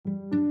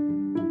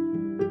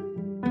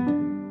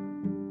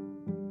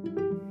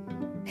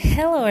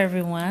Hello,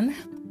 everyone.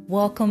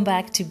 Welcome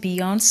back to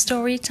Beyond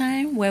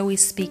Storytime, where we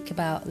speak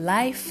about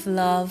life,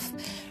 love,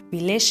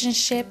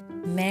 relationship,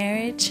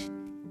 marriage,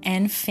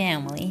 and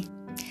family.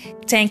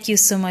 Thank you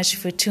so much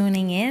for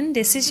tuning in.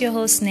 This is your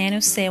host,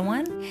 Nanu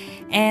Sewan,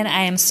 and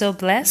I am so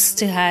blessed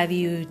to have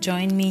you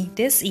join me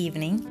this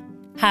evening.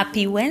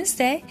 Happy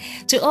Wednesday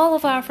to all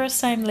of our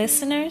first-time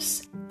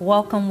listeners.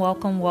 Welcome,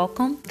 welcome,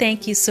 welcome.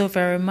 Thank you so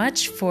very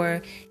much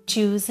for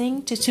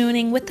choosing to tune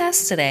in with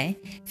us today.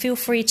 Feel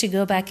free to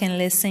go back and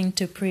listen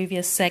to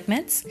previous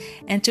segments.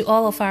 And to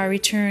all of our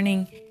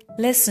returning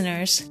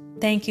listeners,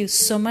 thank you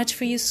so much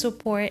for your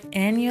support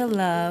and your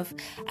love.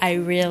 I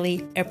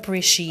really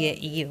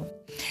appreciate you.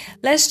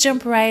 Let's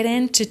jump right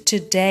into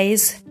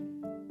today's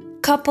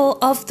couple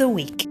of the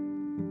week.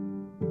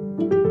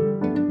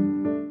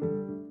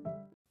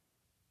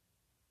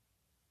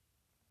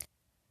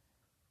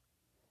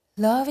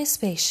 Love is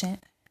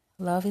patient.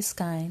 Love is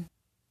kind.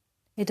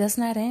 It does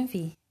not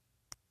envy.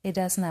 It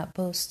does not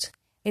boast.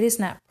 It is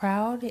not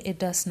proud. It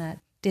does not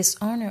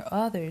dishonor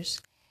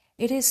others.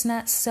 It is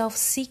not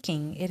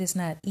self-seeking. It is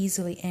not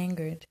easily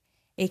angered.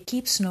 It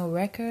keeps no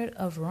record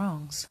of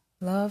wrongs.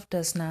 Love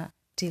does not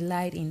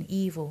delight in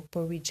evil,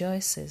 but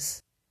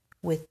rejoices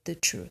with the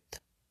truth.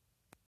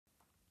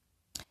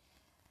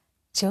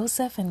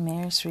 Joseph and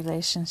Mary's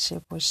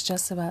relationship was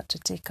just about to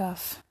take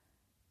off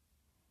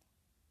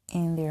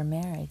in their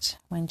marriage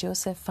when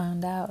Joseph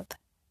found out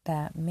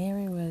that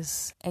Mary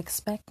was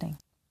expecting,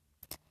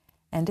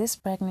 and this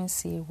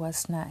pregnancy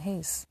was not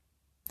his.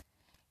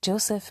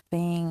 Joseph,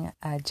 being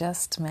a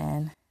just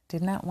man,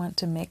 did not want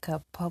to make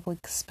a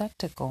public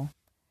spectacle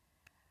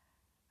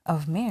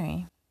of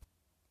Mary,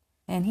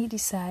 and he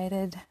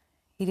decided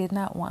he did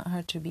not want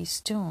her to be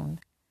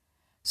stoned,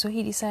 so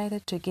he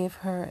decided to give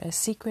her a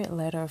secret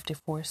letter of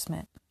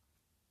divorcement.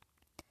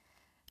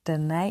 The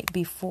night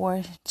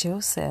before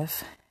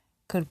Joseph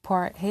could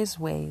part his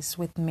ways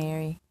with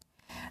Mary,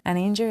 an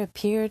angel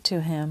appeared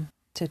to him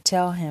to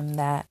tell him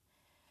that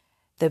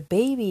the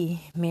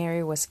baby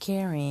Mary was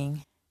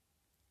carrying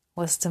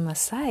was the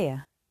Messiah,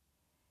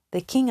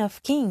 the King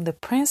of Kings, the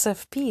Prince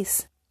of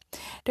Peace.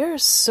 There are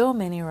so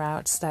many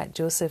routes that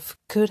Joseph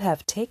could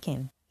have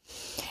taken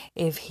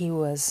if he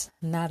was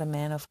not a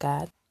man of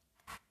God.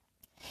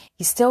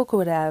 He still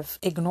could have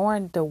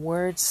ignored the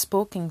words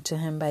spoken to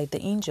him by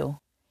the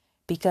angel,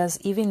 because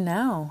even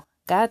now,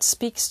 God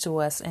speaks to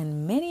us,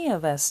 and many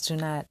of us do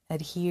not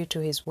adhere to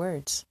his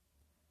words.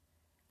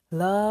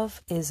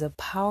 Love is a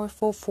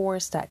powerful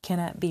force that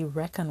cannot be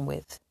reckoned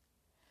with.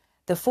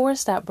 The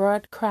force that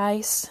brought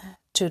Christ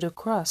to the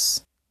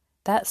cross,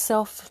 that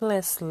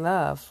selfless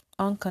love,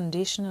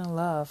 unconditional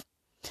love,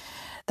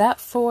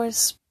 that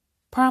force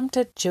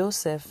prompted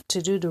Joseph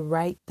to do the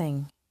right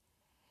thing,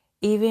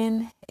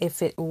 even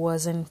if it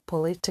wasn't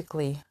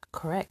politically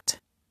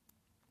correct.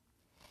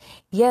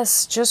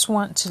 Yes, just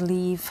want to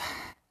leave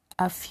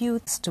a few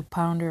things to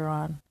ponder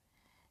on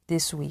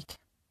this week.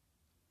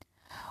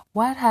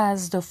 What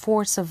has the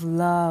force of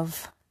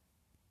love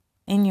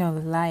in your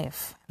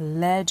life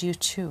led you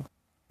to?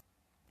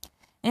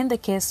 In the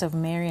case of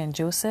Mary and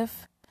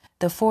Joseph,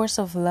 the force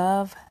of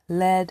love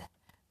led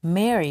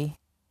Mary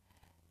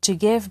to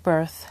give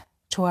birth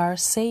to our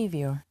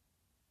Savior,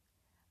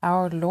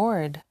 our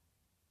Lord,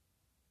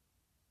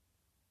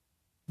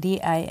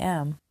 the I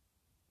Am.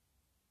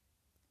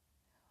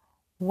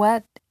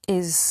 What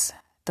is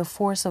the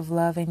force of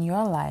love in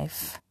your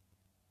life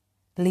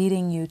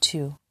leading you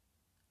to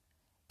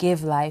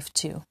give life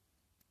to?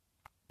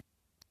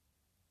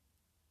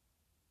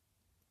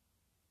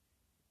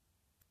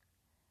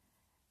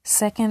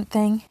 Second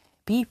thing,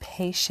 be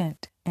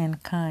patient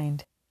and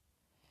kind.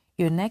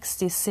 Your next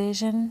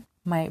decision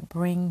might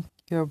bring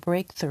your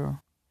breakthrough,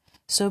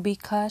 so be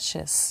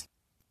cautious.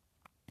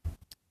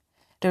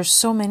 There's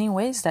so many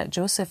ways that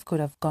Joseph could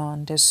have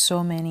gone. There's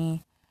so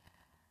many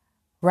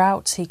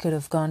routes he could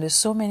have gone. There's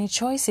so many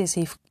choices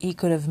he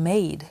could have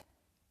made.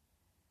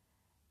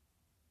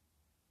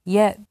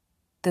 Yet,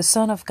 the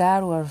Son of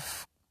God would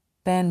have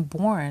been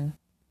born,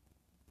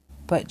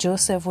 but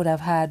Joseph would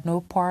have had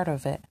no part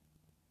of it.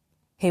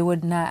 He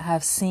would not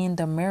have seen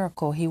the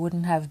miracle. He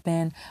wouldn't have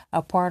been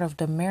a part of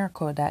the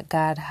miracle that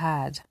God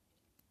had.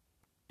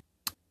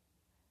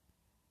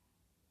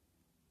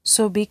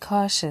 So be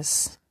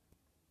cautious.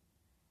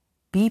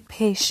 Be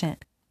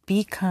patient.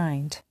 Be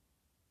kind.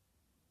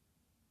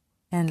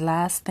 And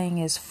last thing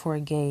is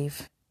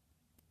forgive.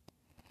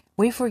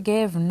 We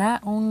forgive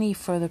not only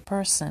for the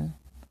person,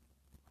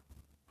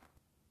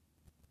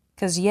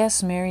 because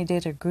yes, Mary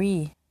did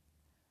agree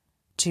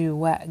to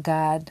what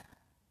God's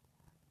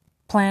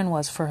plan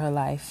was for her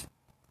life.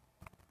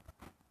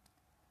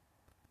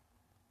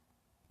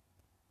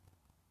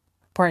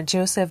 But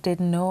Joseph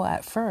didn't know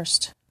at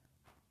first,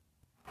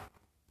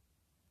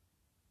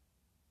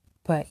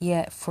 but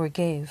yet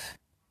forgave.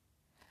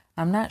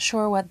 I'm not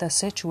sure what the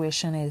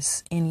situation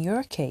is in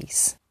your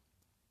case,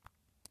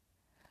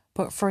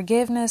 but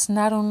forgiveness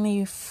not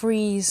only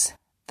frees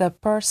the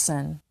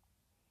person,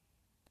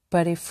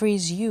 but it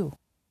frees you.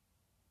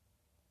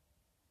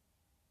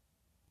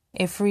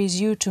 It frees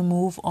you to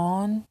move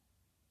on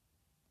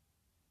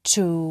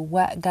to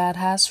what God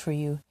has for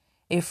you.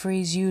 It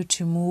frees you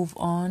to move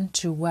on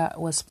to what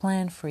was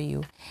planned for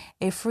you.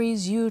 It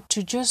frees you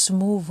to just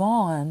move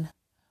on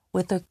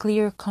with a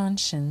clear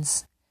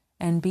conscience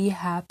and be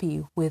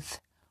happy with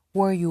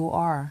where you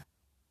are.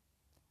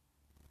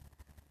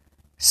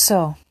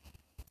 So,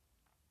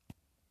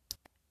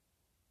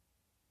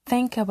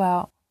 think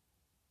about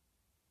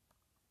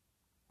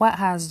what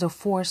has the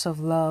force of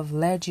love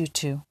led you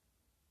to.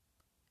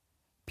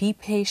 Be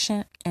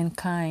patient and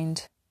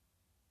kind,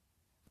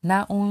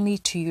 not only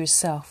to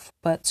yourself,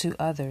 but to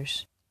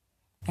others,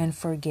 and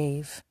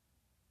forgive.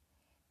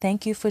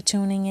 Thank you for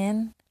tuning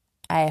in.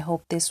 I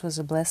hope this was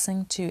a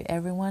blessing to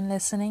everyone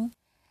listening,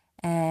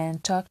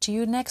 and talk to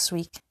you next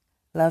week.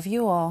 Love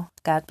you all.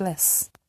 God bless.